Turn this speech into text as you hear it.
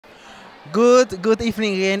Good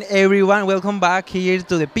evening again, everyone. Welcome back here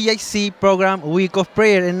to the PIC program Week of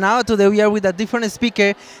Prayer. And now today we are with a different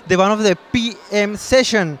speaker, the one of the PM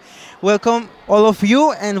session. Welcome all of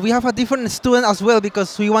you, and we have a different student as well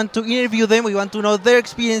because we want to interview them, we want to know their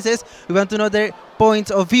experiences, we want to know their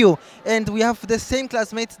points of view. And we have the same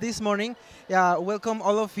classmates this morning. Welcome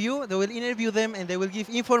all of you. They will interview them and they will give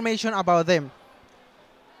information about them.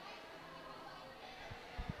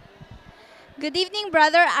 Good evening,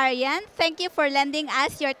 Brother Arian. Thank you for lending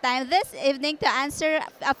us your time this evening to answer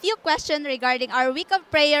a few questions regarding our week of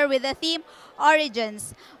prayer with the theme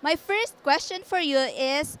Origins. My first question for you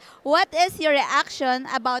is, what is your reaction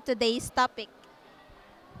about today's topic?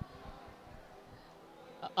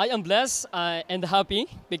 I am blessed and happy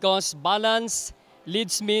because balance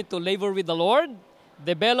leads me to labor with the Lord,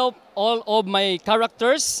 develop all of my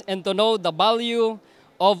characters, and to know the value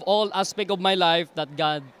of all aspects of my life that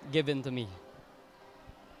God given to me.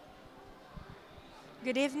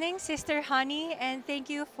 Good evening, Sister Honey, and thank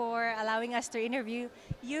you for allowing us to interview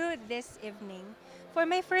you this evening. For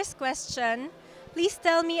my first question, please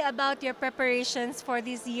tell me about your preparations for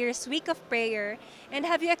this year's week of prayer, and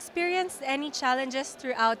have you experienced any challenges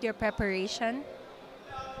throughout your preparation?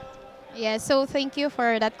 Yeah, so thank you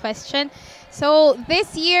for that question. So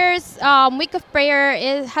this year's week of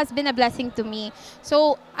prayer has been a blessing to me.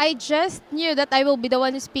 So I just knew that I will be the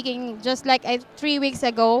one who's speaking just like 3 weeks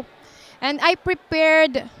ago. And I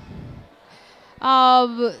prepared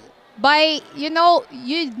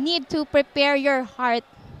you need to prepare your heart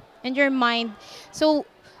and your mind. So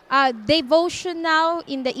devotional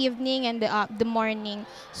in the evening and the morning.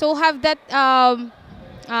 So have that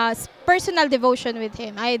personal devotion with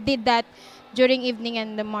Him. I did that during evening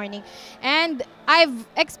and the morning. And I've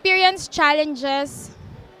experienced challenges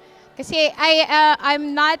kasi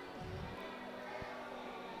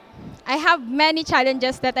I have many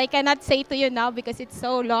challenges that I cannot say to you now because it's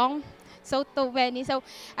so long, so too many. So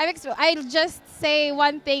I'll just say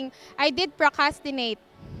one thing. I did procrastinate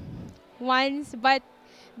once, but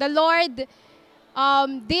the Lord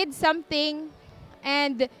did something,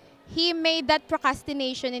 and He made that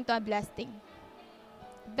procrastination into a blessing.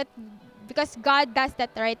 But because God does that,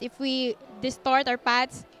 right? If we distort our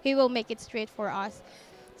paths, He will make it straight for us.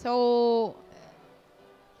 So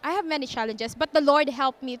I have many challenges, but the Lord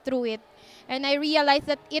helped me through it. And I realized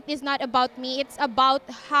that it is not about me. It's about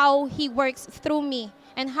how He works through me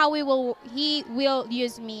and how He will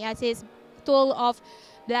use me as His tool of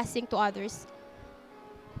blessing to others.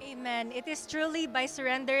 Amen. It is truly by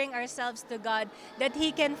surrendering ourselves to God that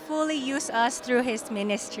He can fully use us through His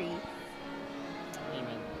ministry.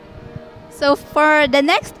 Amen. So for the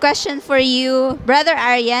next question for you, Brother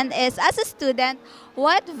Arian, is as a student,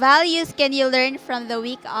 what values can you learn from the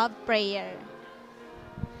week of prayer?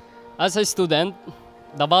 As a student,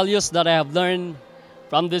 the values that I have learned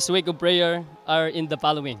from this week of prayer are in the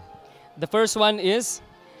following. The first one is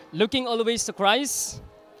looking always to Christ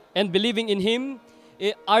and believing in Him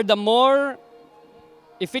are the more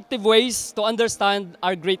effective ways to understand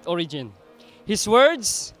our great origin. His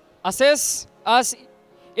words assess us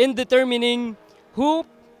in determining who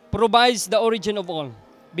provides the origin of all,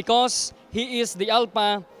 because He is the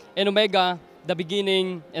Alpha and Omega, the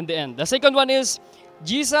beginning and the end. The second one is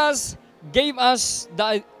Jesus gave us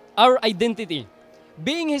our identity.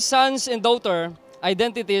 Being His sons and daughter,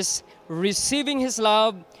 identities, receiving His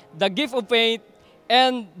love, the gift of faith,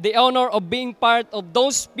 and the honor of being part of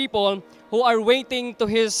those people who are waiting to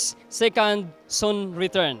His second soon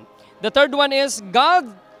return. The third one is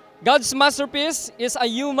God's masterpiece is a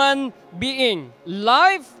human being.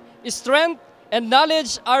 Life, strength, and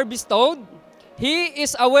knowledge are bestowed. He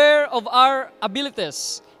is aware of our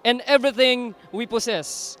abilities and everything we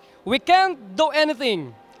possess. We can't do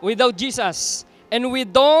anything without Jesus, and we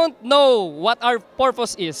don't know what our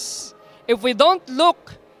purpose is if we don't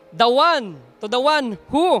look to the one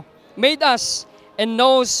who made us and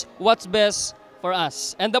knows what's best for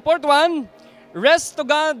us. And the fourth one, rest to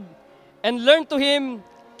God and learn to Him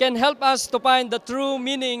can help us to find the true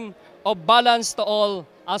meaning of balance to all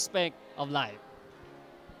aspects of life.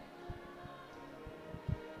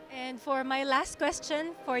 And for my last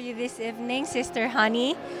question for you this evening, Sister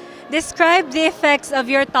Honey, describe the effects of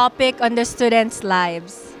your topic on the students'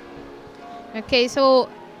 lives. Okay, so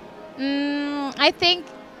I think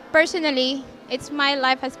personally, my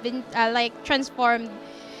life has been transformed,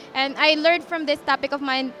 and I learned from this topic of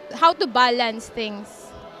mine how to balance things,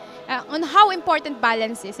 on how important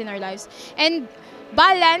balance is in our lives. And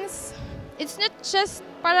balance, it's not just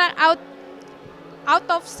para out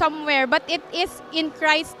of somewhere, but it is in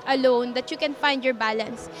Christ alone that you can find your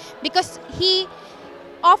balance, because He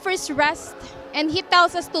offers rest and He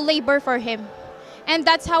tells us to labor for Him. And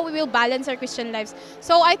that's how we will balance our Christian lives.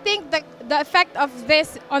 So I think the effect of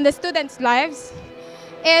this on the students' lives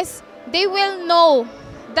is they will know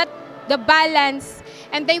that the balance,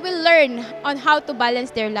 and they will learn on how to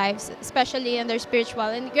balance their lives, especially in their spiritual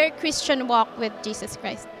and their Christian walk with Jesus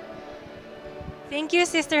Christ. Thank you,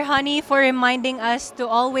 Sister Honey, for reminding us to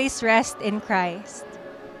always rest in Christ.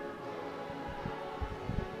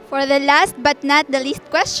 For the last but not the least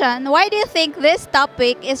question, why do you think this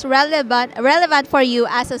topic is relevant for you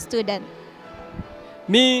as a student?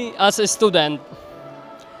 Me, as a student,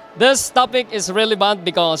 this topic is relevant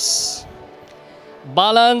because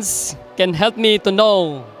balance can help me to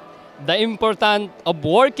know the importance of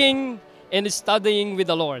working and studying with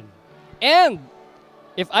the Lord. And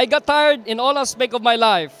if I got tired in all aspects of my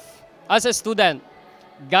life as a student,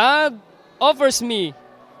 God offers me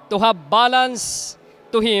to have balance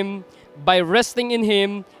to Him by resting in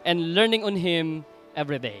Him and learning on Him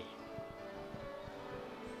every day.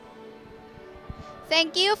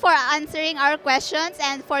 Thank you for answering our questions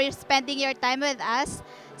and for spending your time with us.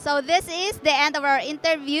 So this is the end of our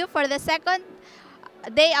interview for the second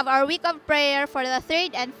day of our week of prayer for the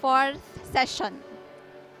third and fourth session.